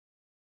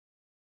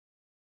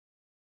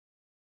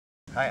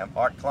Hi, I'm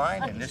Art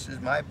Klein, and this is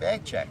my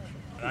bag check.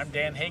 And I'm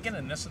Dan Hagen,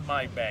 and this is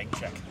my bag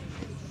check.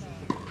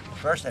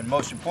 First and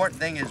most important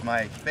thing is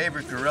my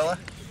favorite gorilla.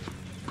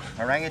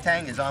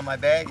 Orangutan is on my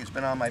bag. It's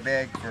been on my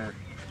bag for,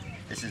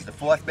 this is the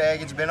 4th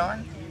bag it's been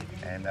on,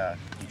 and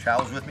he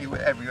travels with me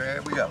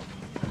everywhere we go.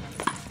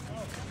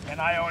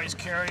 And I always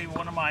carry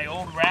one of my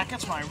old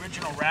rackets, my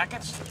original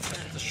rackets,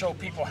 to show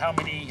people how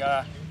many,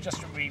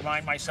 just to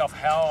remind myself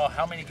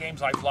how many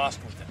games I've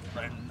lost with it.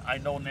 And I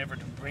know never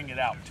to bring it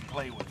out to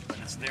play with, but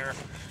it's there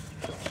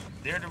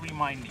to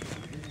remind me.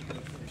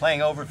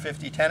 Playing over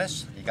 50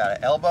 tennis, you got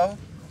an elbow,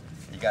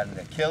 you got an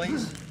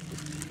Achilles,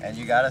 and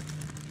you got a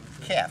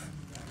calf.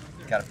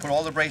 You got to put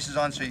all the braces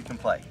on so you can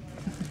play.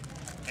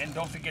 And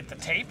don't forget the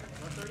tape,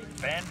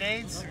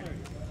 Band-Aids,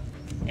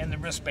 and the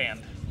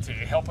wristband to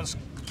help us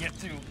get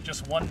through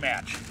just one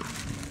match.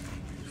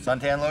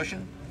 Suntan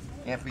lotion,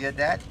 can't forget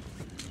that.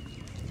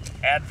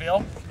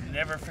 Advil,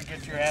 never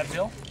forget your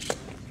Advil.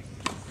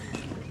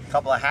 A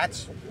couple of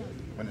hats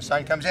when the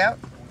sun comes out.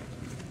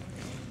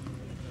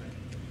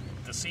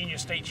 The senior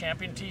state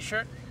champion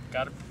t-shirt,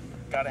 gotta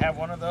have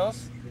one of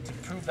those to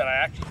prove that I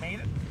actually made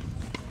it.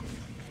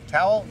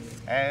 Towel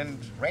and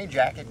rain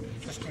jacket,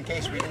 just in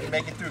case we didn't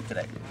make it through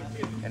today.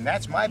 And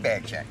that's my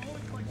bag check.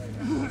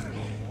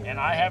 And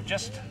I have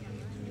just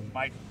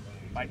my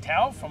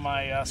towel from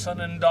my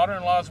son and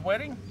daughter-in-law's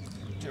wedding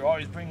to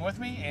always bring with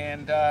me,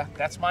 and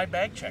that's my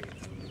bag check.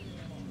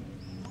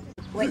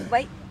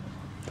 Wait.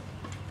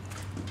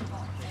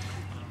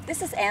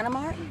 This is Anna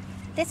Martin.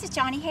 This is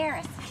Johnny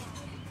Harris.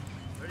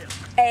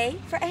 A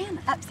for Anna,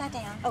 upside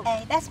down. Oh.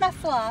 A, that's my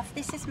fluff.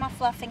 This is my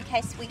fluff in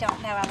case we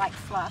don't know I like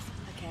fluff.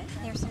 Okay.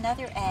 There's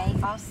another A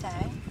also.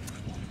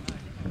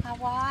 My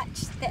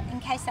watch, that in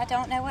case I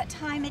don't know what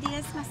time it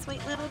is, my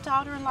sweet little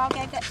daughter-in-law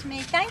gave that to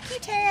me. Thank you,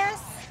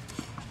 Tess.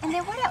 And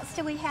then what else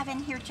do we have in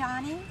here,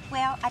 Johnny?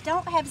 Well, I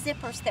don't have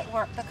zippers that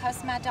work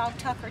because my dog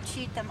Tucker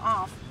chewed them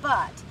off,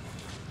 but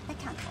they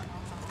kind of work.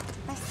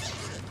 Let's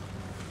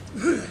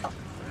see.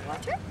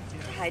 Water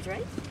to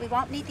hydrate. We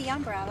won't need the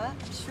umbrella,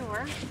 I'm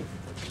sure.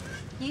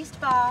 Used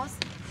balls.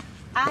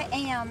 I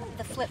am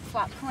the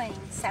flip-flop queen,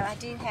 so I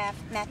do have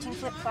matching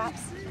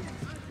flip-flops.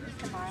 You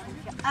can borrow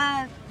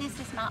them. This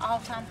is my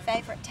all-time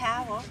favorite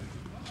towel.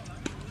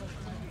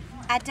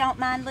 I don't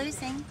mind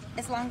losing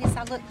as long as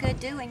I look good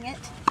doing it.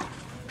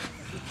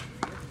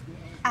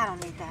 I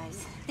don't need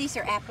those. These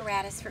are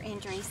apparatus for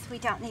injuries. We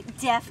don't need,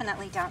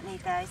 definitely don't need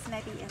those.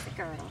 Maybe as a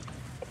girdle.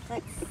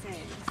 Let's see.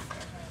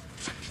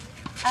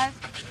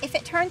 If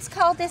it turns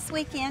cold this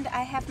weekend,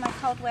 I have my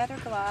cold weather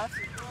glove.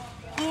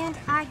 And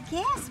I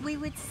guess we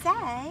would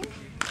say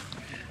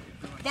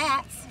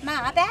that's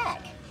my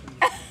bag.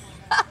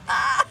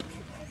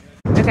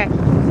 Okay.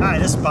 Hi,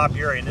 this is Bob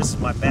Urey, and this is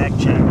my bag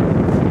check.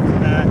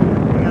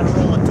 I got a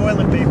roll of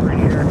toilet paper in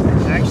here.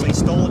 I actually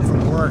stole it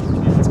from work.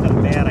 It's kind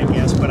of bad, I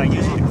guess, but I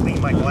use it to clean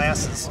my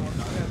glasses.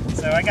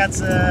 So I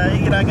got,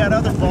 I got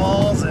other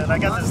balls, and I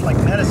got this like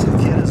medicine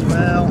kit as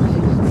well.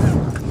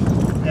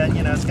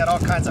 And it's got all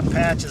kinds of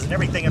patches and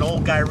everything an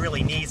old guy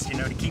really needs,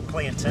 to keep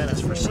playing tennis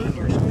for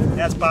seniors.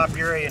 That's Bob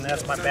Urey, and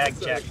that's my bag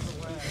check.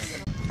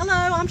 Hello,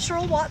 I'm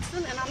Cheryl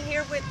Watson, and I'm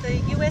here with the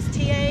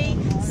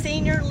USTA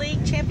Senior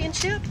League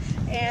Championship,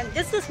 and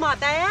this is my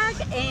bag.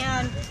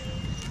 And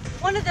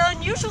one of the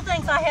unusual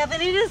things I have in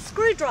it is a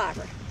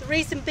screwdriver. The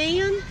reason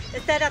being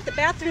is that at the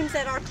bathrooms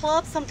at our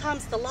club,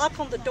 sometimes the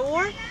lock on the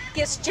door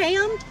gets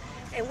jammed,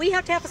 and we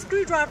have to have a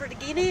screwdriver to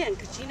get in,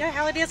 because you know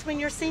how it is when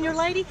you're a senior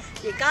lady.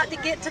 You got to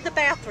get to the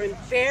bathroom,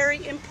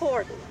 very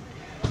important.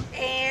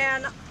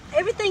 And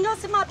everything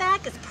else in my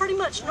bag is pretty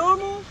much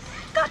normal.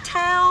 Got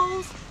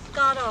towels,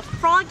 got a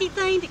froggy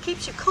thing that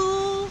keeps you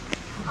cool,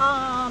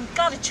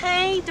 got a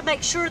chain to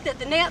make sure that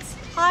the net's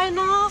high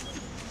enough,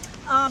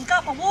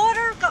 got my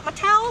water, got my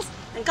towels,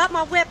 and got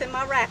my whip and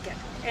my racket,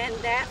 and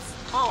that's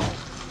all.